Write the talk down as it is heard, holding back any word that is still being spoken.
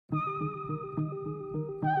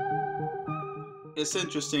It's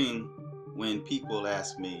interesting when people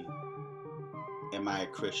ask me, am I a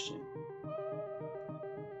Christian?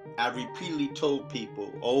 I've repeatedly told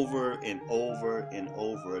people over and over and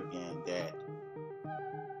over again that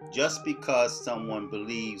just because someone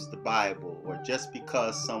believes the Bible, or just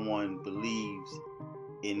because someone believes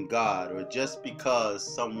in God, or just because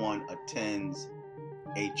someone attends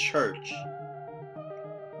a church,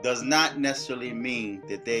 does not necessarily mean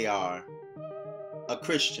that they are a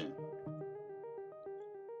Christian.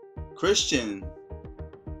 Christian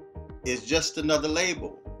is just another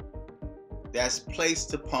label that's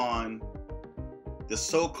placed upon the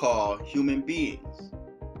so-called human beings.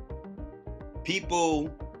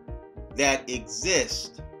 People that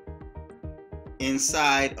exist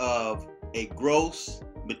inside of a gross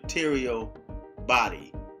material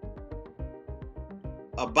body.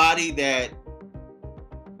 A body that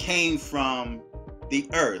came from the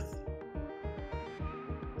earth.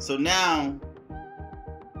 So now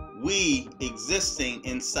we existing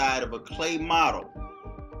inside of a clay model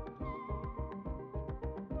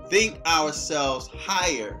think ourselves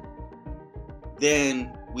higher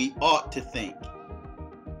than we ought to think.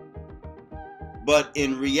 But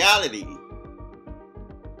in reality,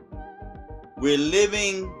 we're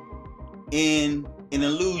living in an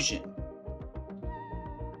illusion.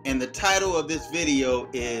 And the title of this video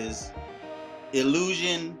is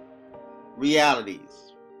Illusion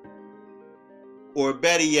Realities, or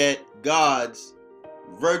better yet, God's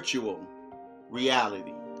virtual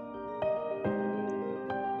reality.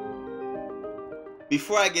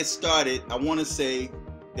 Before I get started, I want to say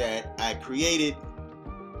that I created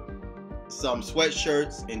some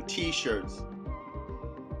sweatshirts and t-shirts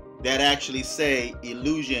that actually say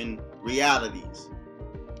Illusion Realities.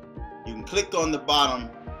 You can click on the bottom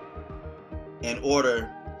and order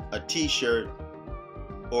a t-shirt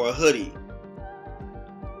or a hoodie.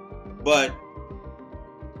 But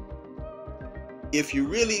if you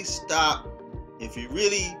really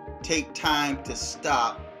take time to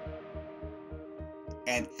stop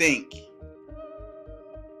and think,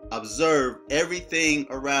 observe everything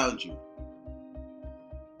around you,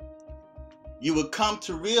 you will come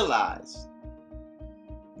to realize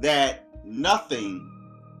that nothing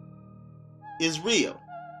is real.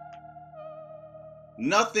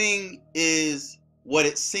 Nothing is what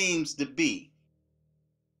it seems to be.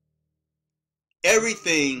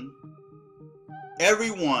 Everything,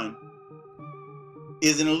 everyone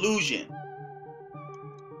is an illusion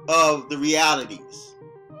of the realities.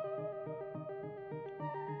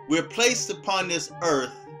 We're placed upon this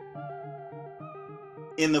earth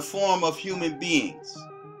in the form of human beings.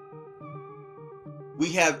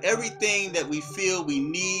 We have everything that we feel we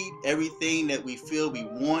need, everything that we feel we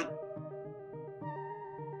want.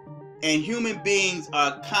 And human beings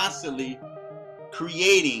are constantly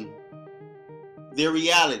creating their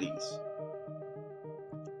realities.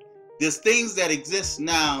 There's things that exist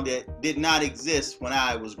now that did not exist when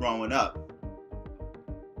I was growing up.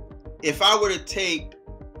 If I were to take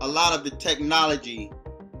a lot of the technology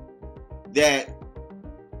that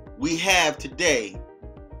we have today,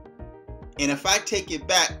 and if I take it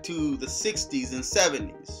back to the 60s and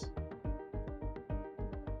 70s,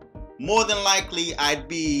 more than likely I'd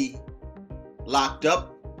be locked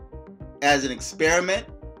up as an experiment.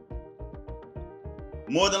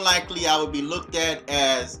 More than likely I would be looked at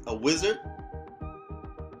as a wizard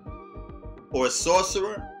or a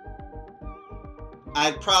sorcerer.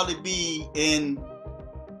 I'd probably be in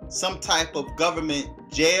some type of government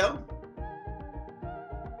jail,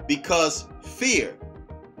 because fear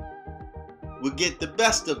would get the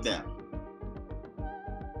best of them.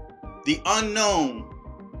 The unknown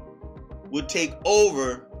would take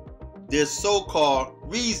over their so-called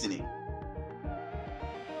reasoning.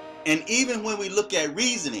 And even when we look at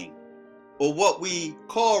reasoning, or what we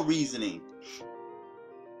call reasoning,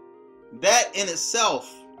 that in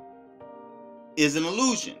itself is an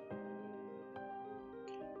illusion.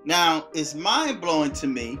 Now, it's mind-blowing to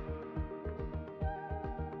me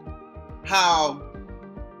how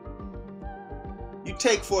you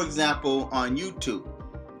take, for example, on YouTube,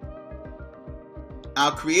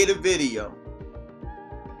 I'll create a video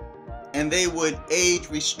and they would age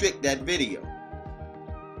restrict that video.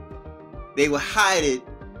 They would hide it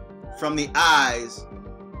from the eyes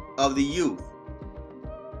of the youth.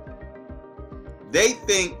 They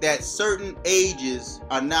think that certain ages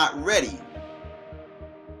are not ready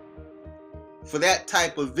for that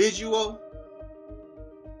type of visual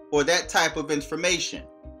or that type of information.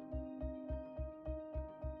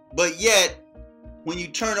 But yet, when you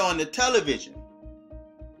turn on the television,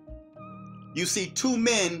 you see two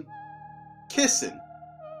men kissing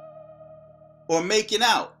or making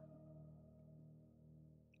out,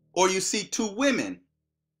 or you see two women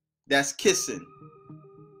that's kissing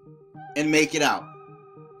and making out,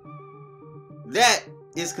 that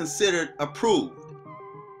is considered approved.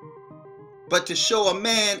 But to show a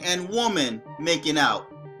man and woman making out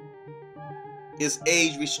is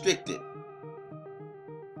age restricted.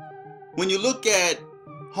 When you look at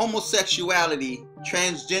homosexuality,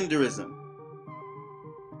 transgenderism,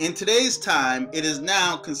 in today's time, it is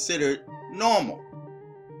now considered normal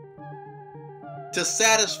to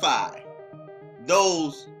satisfy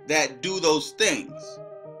those that do those things.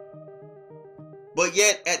 But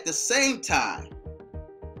yet at the same time,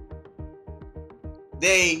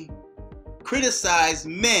 they criticize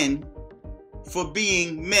men for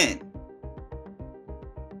being men.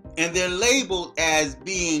 And they're labeled as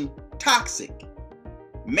being toxic.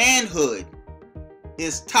 Manhood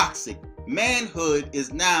is toxic. Manhood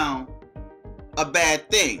is now a bad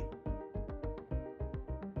thing.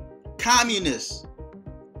 Communism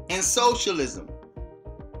and socialism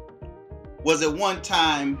was at one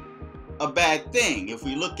time a bad thing. If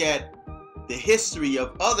we look at the history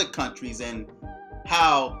of other countries and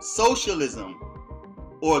how socialism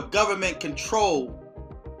or government control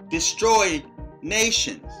destroyed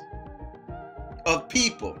nations of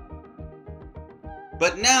people.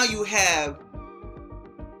 But now you have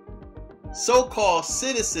so-called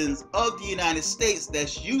citizens of the United States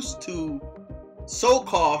that's used to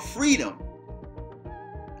so-called freedom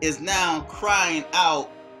is now crying out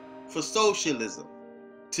for socialism,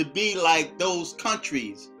 to be like those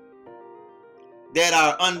countries that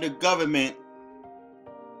are under government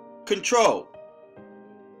control.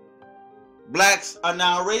 Blacks are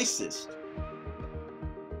now racist,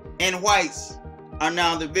 and whites are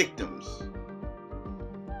now the victims.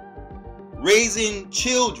 Raising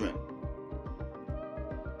children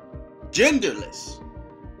genderless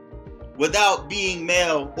without being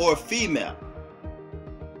male or female,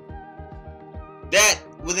 that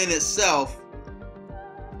within itself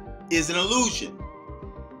is an illusion,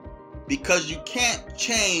 because you can't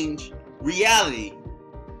change reality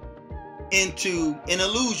into an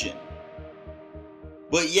illusion,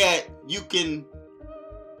 but yet you can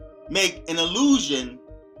make an illusion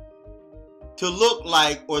to look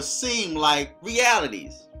like or seem like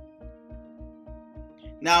realities.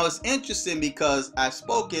 Now it's interesting because I've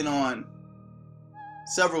spoken on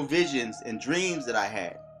several visions and dreams that I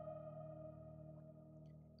had,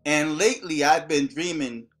 and lately I've been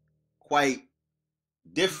dreaming quite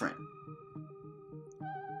different.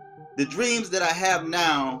 The dreams that I have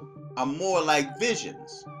now are more like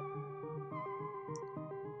visions,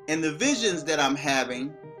 and the visions that I'm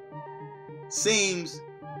having seems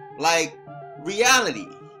like reality,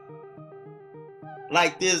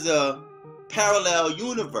 like there's a parallel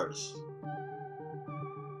universe,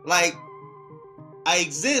 like I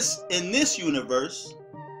exist in this universe,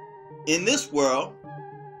 in this world.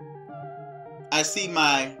 I see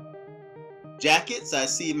my jackets, I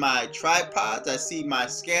see my tripods, I see my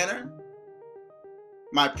scanner,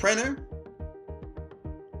 my printer,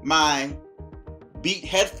 my Beat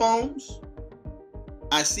headphones,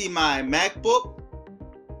 I see my MacBook,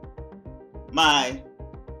 my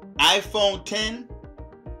iPhone 10.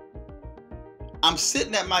 I'm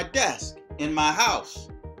sitting at my desk in my house.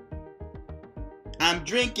 I'm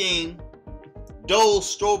drinking Dole's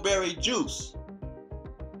strawberry juice.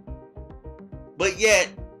 But yet,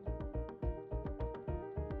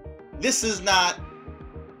 this is not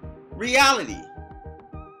reality.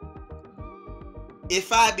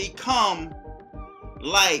 If I become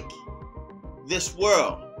like this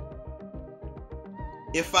world,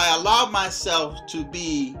 if I allow myself to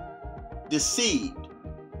be deceived,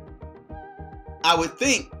 I would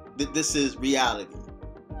think that this is reality.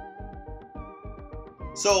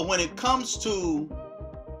 So when it comes to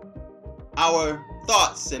our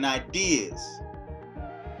thoughts and ideas,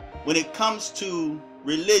 when it comes to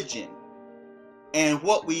religion and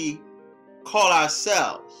what we call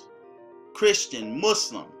ourselves, Christian,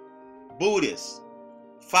 Muslim, Buddhist,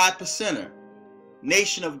 5%er,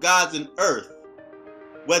 nation of gods and earth,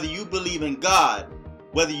 whether you believe in God,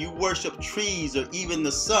 whether you worship trees or even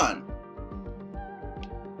the sun,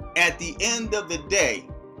 at the end of the day,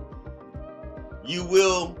 you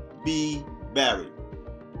will be buried.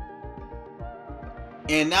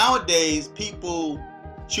 And nowadays, people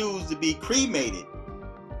choose to be cremated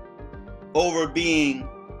over being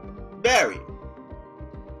buried.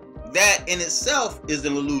 That in itself is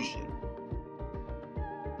an illusion,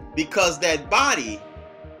 because that body,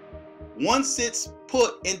 once it's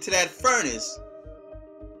put into that furnace,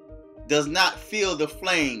 does not feel the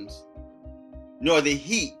flames nor the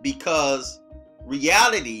heat, because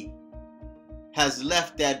reality has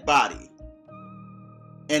left that body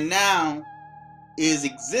and now is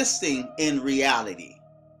existing in reality.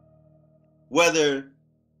 Whether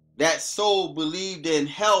that soul believed in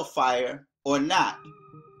hellfire or not,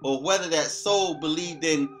 or whether that soul believed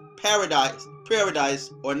in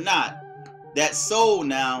paradise or not, that soul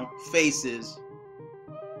now faces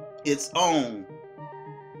its own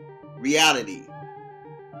reality.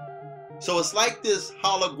 So it's like this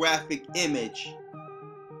holographic image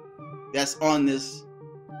that's on this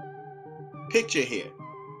picture here.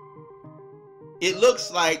 It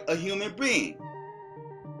looks like a human being.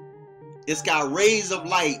 It's got rays of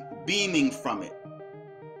light beaming from it.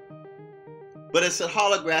 But it's a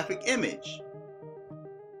holographic image.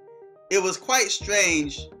 It was quite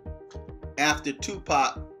strange after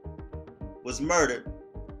Tupac was murdered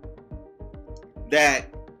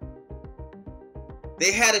that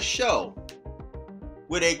they had a show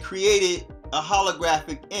where they created a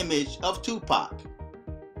holographic image of Tupac.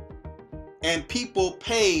 And people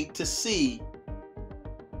paid to see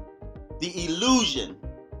the illusion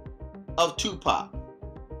of Tupac.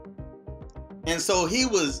 And so he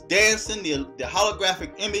was dancing, the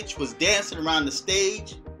holographic image was dancing around the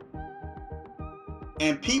stage,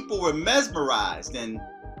 and people were mesmerized and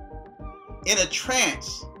in a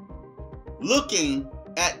trance looking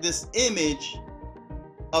at this image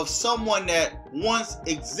of someone that once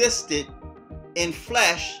existed in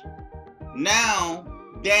flesh, now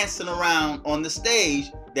dancing around on the stage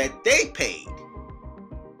that they paid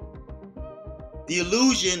the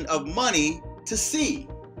illusion of money to see.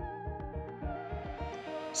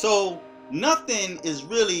 So nothing is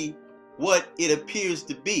really what it appears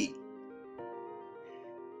to be.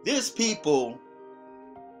 There's people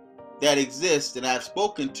that exist, and I've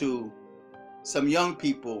spoken to some young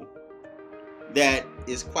people that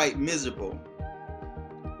is quite miserable.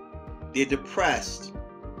 They're depressed.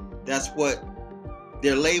 That's what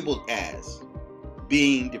they're labeled as,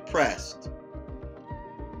 being depressed.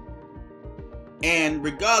 And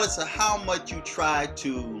regardless of how much you try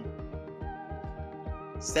to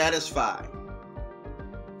satisfy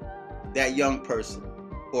that young person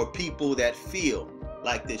or people that feel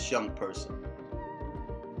like this young person,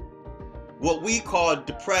 what we call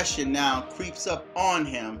depression now creeps up on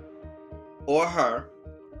him or her,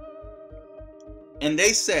 and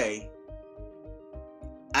they say,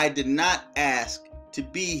 I did not ask to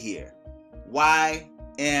be here. Why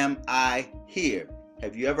am I here?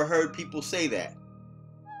 Have you ever heard people say that?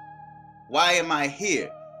 Why am I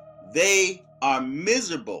here? They are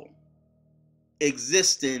miserable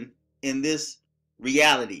existing in this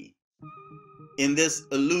reality, in this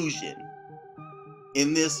illusion,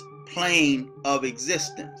 in this plane of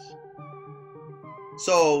existence.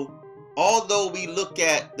 So, although we look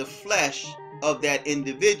at the flesh of that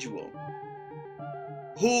individual,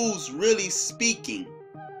 who's really speaking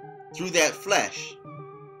through that flesh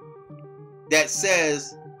that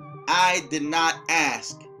says, I did not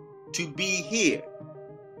ask to be here?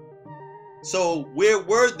 So where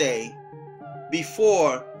were they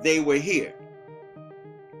before they were here?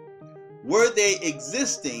 Were they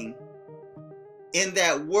existing in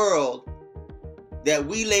that world that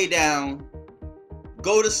we lay down,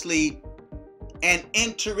 go to sleep, and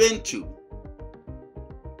enter into?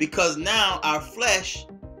 Because now our flesh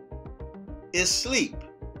is asleep,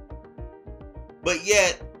 but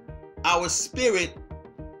yet our spirit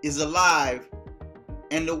is alive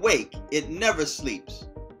and awake. It never sleeps.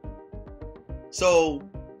 So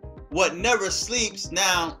what never sleeps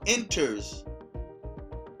now enters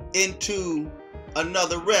into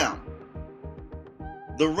another realm,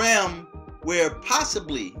 the realm where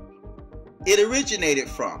possibly it originated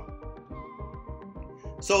from.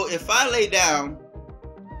 So if I lay down,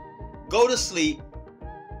 go to sleep,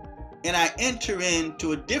 and I enter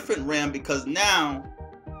into a different realm, because now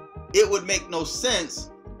it would make no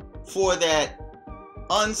sense for that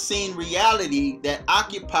unseen reality that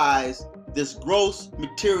occupies this gross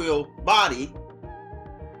material body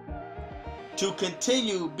to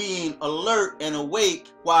continue being alert and awake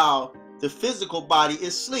while the physical body is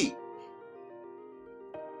asleep.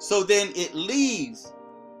 So then it leaves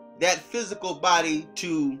that physical body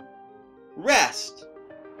to rest,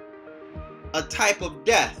 a type of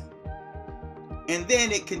death, and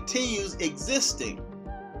then it continues existing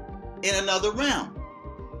in another realm,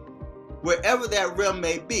 wherever that realm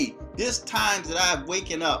may be. There's times that I've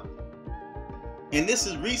waken up, and this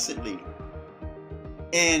is recently,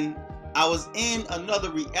 and I was in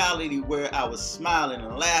another reality where I was smiling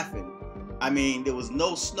and laughing. I mean, there was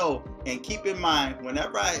no snow. And keep in mind,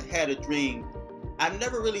 whenever I had a dream, I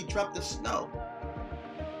never really dreamt of snow.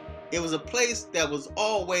 It was a place that was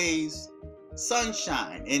always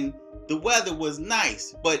sunshine and the weather was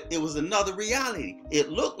nice, but it was another reality. It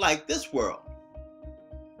looked like this world,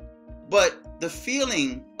 but the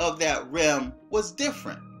feeling of that realm was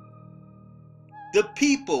different. The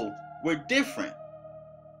people were different.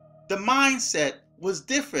 The mindset was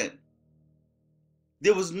different.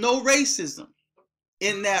 There was no racism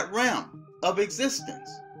in that realm of existence.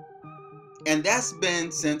 And that's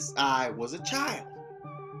been since I was a child.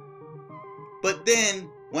 But then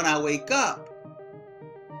when I wake up,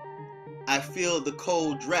 I feel the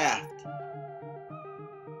cold draft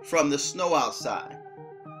from the snow outside.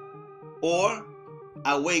 Or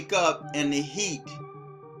I wake up and the heat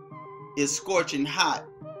is scorching hot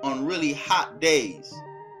on really hot days.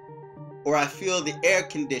 Or I feel the air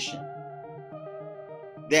condition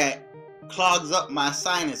that clogs up my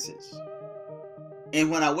sinuses. And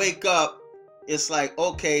when I wake up, it's like,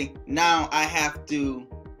 okay, now I have to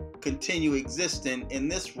continue existing in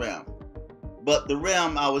this realm. But the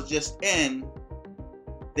realm I was just in,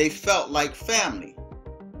 they felt like family.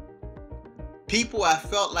 People I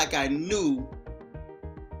felt like I knew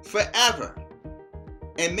forever.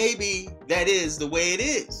 And maybe that is the way it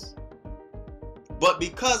is. But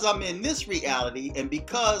because I'm in this reality and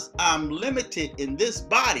because I'm limited in this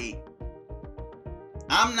body,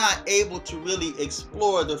 I'm not able to really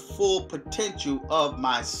explore the full potential of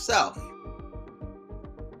myself.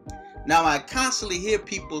 Now, I constantly hear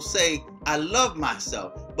people say, I love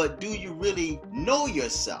myself, but do you really know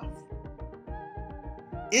yourself?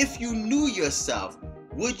 If you knew yourself,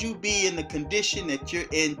 would you be in the condition that you're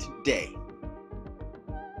in today?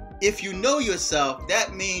 If you know yourself,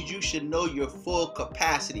 that means you should know your full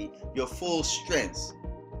capacity, your full strengths.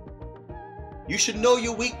 You should know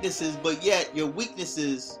your weaknesses, but yet your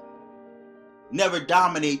weaknesses never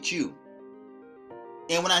dominate you.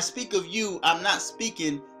 And when I speak of you, I'm not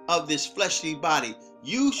speaking of this fleshly body.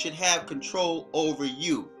 You should have control over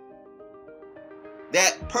you.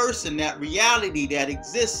 That person, that reality that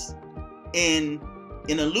exists in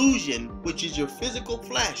an illusion, which is your physical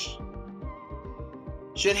flesh,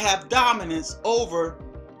 should have dominance over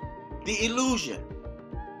the illusion,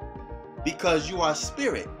 because you are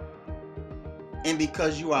spirit, and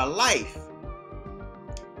because you are life,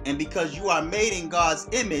 and because you are made in God's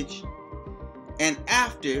image and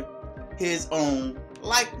after his own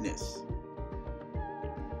likeness.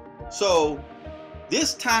 So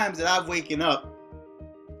there's times that I've waken up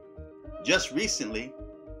just recently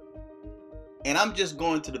and I'm just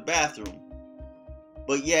going to the bathroom,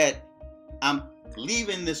 but yet I'm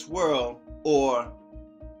leaving this world, or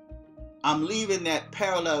I'm leaving that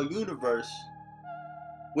parallel universe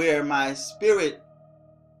where my spirit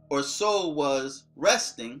or soul was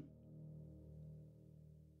resting,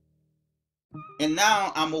 and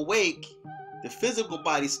now I'm awake. The physical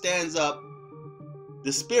body stands up.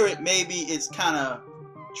 The spirit, maybe it's kind of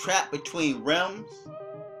trapped between realms,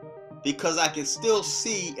 because I can still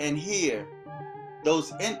see and hear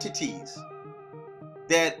those entities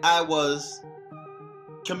that I was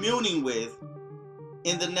communing with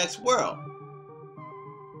in the next world.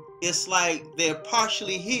 It's like they're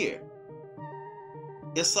partially here.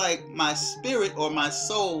 It's like my spirit or my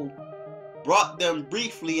soul brought them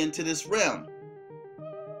briefly into this realm,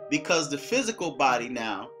 because the physical body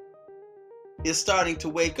now is starting to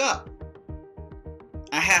wake up.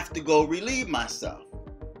 I have to go relieve myself.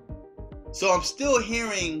 So I'm still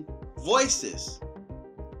hearing voices.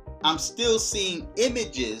 I'm still seeing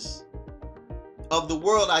images of the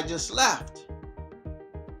world I just left.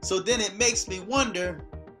 So then it makes me wonder,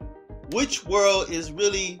 which world is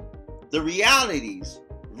really the realities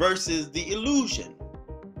versus the illusion?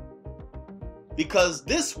 Because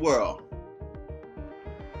this world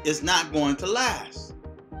is not going to last.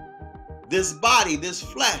 This body, this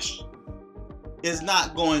flesh, is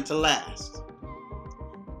not going to last.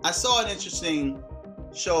 I saw an interesting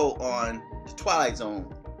show on the Twilight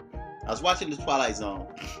Zone. I was watching the Twilight Zone,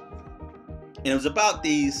 and it was about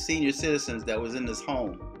these senior citizens that was in this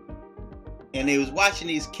home, and they was watching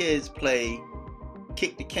these kids play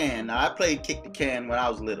kick the can. Now, I played kick the can when I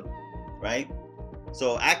was little, right?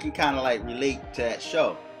 So I can kind of like relate to that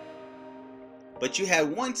show. But you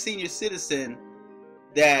had one senior citizen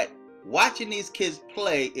that, watching these kids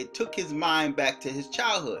play, it took his mind back to his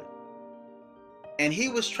childhood. And he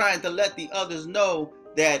was trying to let the others know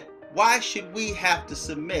that why should we have to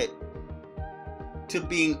submit to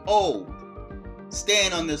being old,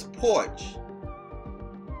 staying on this porch,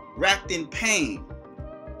 racked in pain?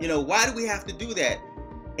 You know, why do we have to do that?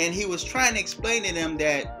 And he was trying to explain to them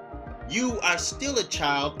that you are still a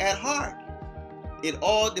child at heart. It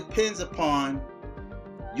all depends upon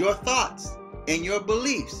your thoughts and your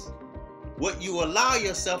beliefs, what you allow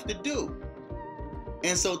yourself to do.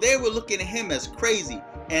 And so they were looking at him as crazy.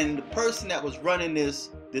 And the person that was running this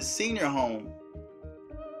senior home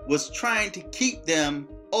was trying to keep them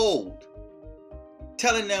old,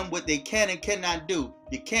 telling them what they can and cannot do.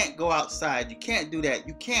 You can't go outside. You can't do that.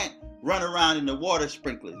 You can't run around in the water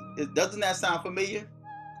sprinklers. Doesn't that sound familiar?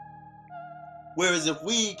 Whereas if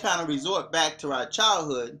we kind of resort back to our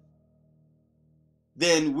childhood,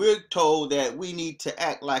 then we're told that we need to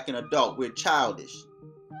act like an adult. We're childish.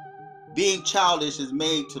 Being childish is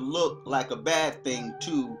made to look like a bad thing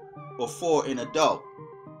to or for an adult.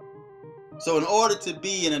 So in order to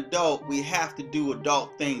be an adult, we have to do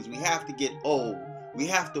adult things. We have to get old. We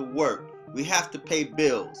have to work. We have to pay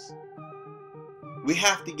bills. We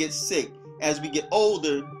have to get sick. As we get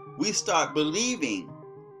older, we start believing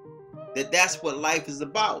that that's what life is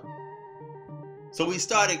about. So we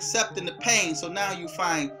start accepting the pain. So now you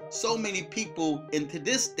find so many people in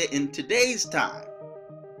today's time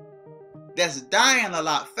that's dying a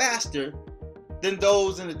lot faster than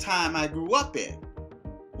those in the time I grew up in,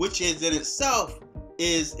 which is in itself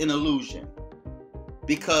is an illusion,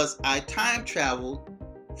 because I time traveled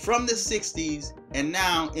from the 60s and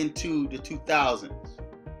now into the 2000s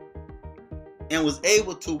and was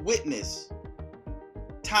able to witness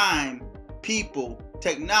time, people,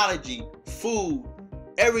 technology, food,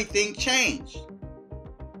 everything changed.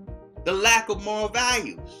 The lack of moral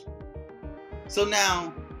values. So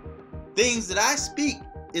now things that I speak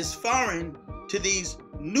is foreign to these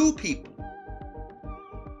new people,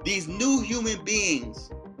 these new human beings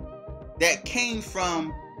that came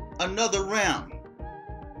from another realm,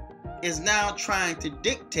 is now trying to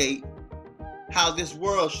dictate how this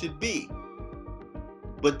world should be.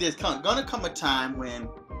 But there's gonna come a time when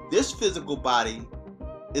this physical body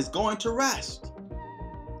is going to rest,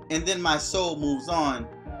 and then my soul moves on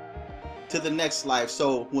to the next life.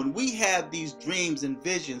 So when we have these dreams and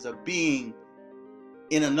visions of being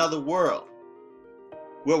in another world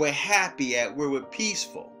where we're happy at, where we're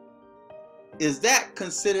peaceful, is that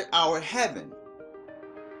considered our heaven,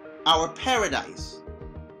 our paradise,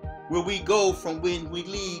 where we go from when we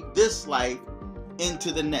leave this life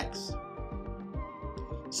into the next?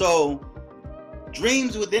 So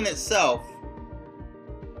dreams within itself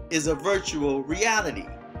is a virtual reality.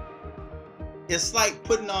 It's like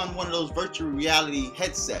putting on one of those virtual reality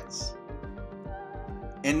headsets,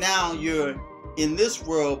 and now you're in this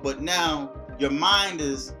world, but now your mind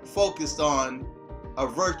is focused on a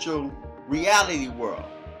virtual reality world,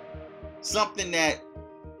 something that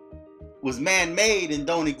was man-made and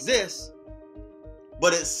don't exist,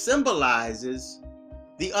 but it symbolizes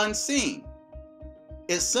the unseen.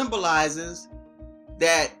 It symbolizes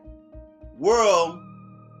that world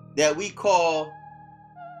that we call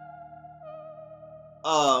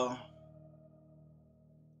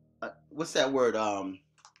what's that word?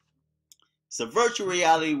 It's a virtual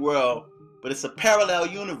reality world, but it's a parallel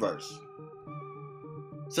universe.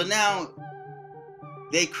 So now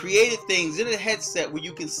they created things in a headset where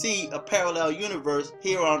you can see a parallel universe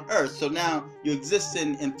here on Earth. So now you exist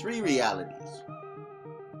in three realities,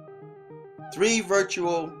 three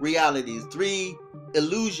virtual realities, three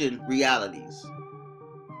illusion realities.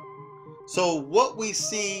 So what we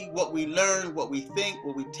see, what we learn, what we think,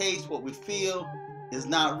 what we taste, what we feel is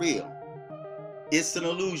not real. It's an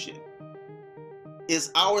illusion. It's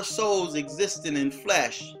our souls existing in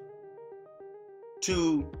flesh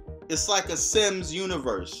it's like a Sims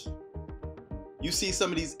universe. You see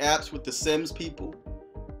some of these apps with the Sims people,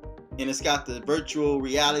 and it's got the virtual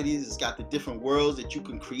realities, it's got the different worlds that you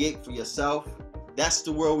can create for yourself. That's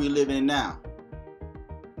the world we live in now.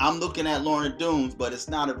 I'm looking at Lorna Doones, but it's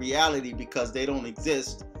not a reality because they don't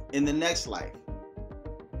exist in the next life.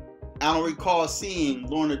 I don't recall seeing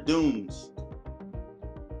Lorna Doones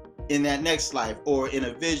in that next life, or in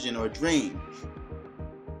a vision or dream.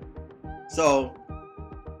 So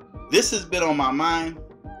this has been on my mind,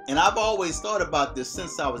 and I've always thought about this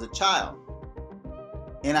since I was a child.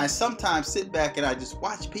 And I sometimes sit back and I just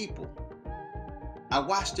watch people. I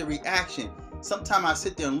watch the reaction. Sometimes I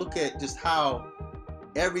sit there and look at just how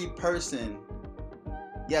every person,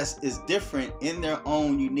 yes, is different in their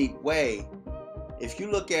own unique way. If you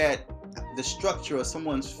look at the structure of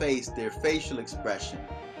someone's face, their facial expression,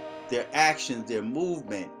 their actions, their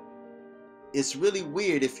movement, it's really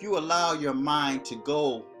weird. If you allow your mind to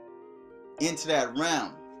go into that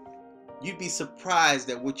realm, you'd be surprised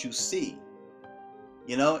at what you see,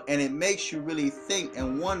 you know, and it makes you really think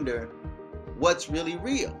and wonder what's really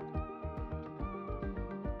real.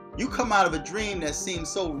 You come out of a dream that seems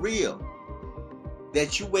so real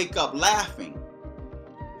that you wake up laughing,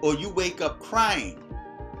 or you wake up crying,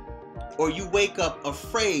 or you wake up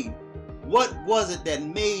afraid. What was it that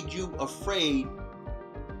made you afraid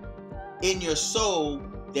in your soul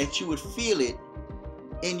that you would feel it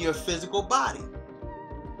in your physical body.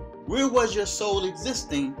 Where was your soul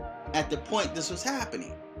existing at the point this was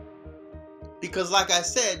happening? Because like I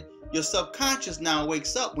said, your subconscious now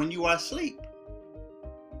wakes up when you are asleep.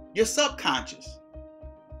 Your subconscious.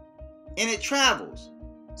 And it travels.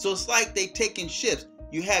 So it's like they take in shifts.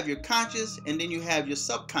 You have your conscious and then you have your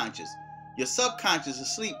subconscious. Your subconscious is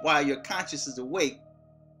asleep while your conscious is awake.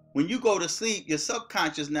 When you go to sleep, your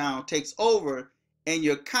subconscious now takes over and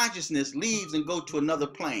your consciousness leaves and go to another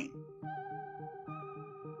plane,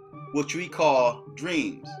 which we call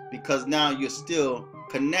dreams, because now you're still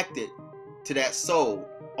connected to that soul.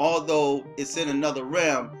 Although it's in another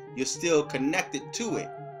realm, you're still connected to it.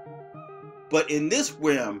 But in this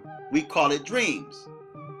realm, we call it dreams.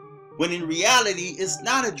 When in reality, it's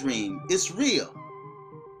not a dream, it's real.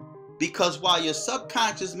 Because while your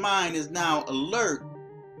subconscious mind is now alert,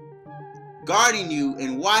 guarding you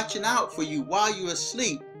and watching out for you while you're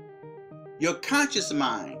asleep, your conscious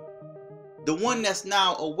mind, the one that's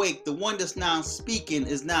now awake, the one that's now speaking,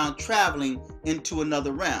 is now traveling into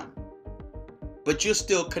another realm. But you're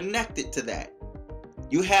still connected to that.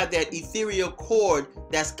 You have that ethereal cord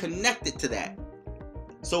that's connected to that.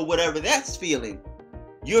 So whatever that's feeling,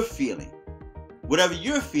 you're feeling. Whatever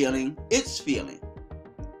you're feeling, it's feeling.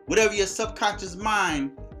 Whatever your subconscious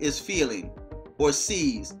mind is feeling or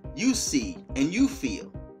sees, you see and you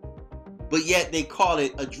feel. But yet they call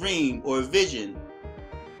it a dream or a vision.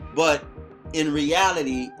 But in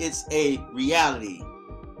reality, it's a reality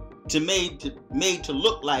made to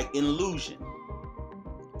look like an illusion.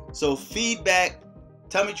 So feedback,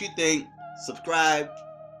 tell me what you think, subscribe,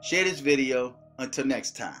 share this video. Until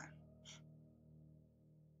next time,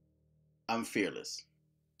 I'm fearless.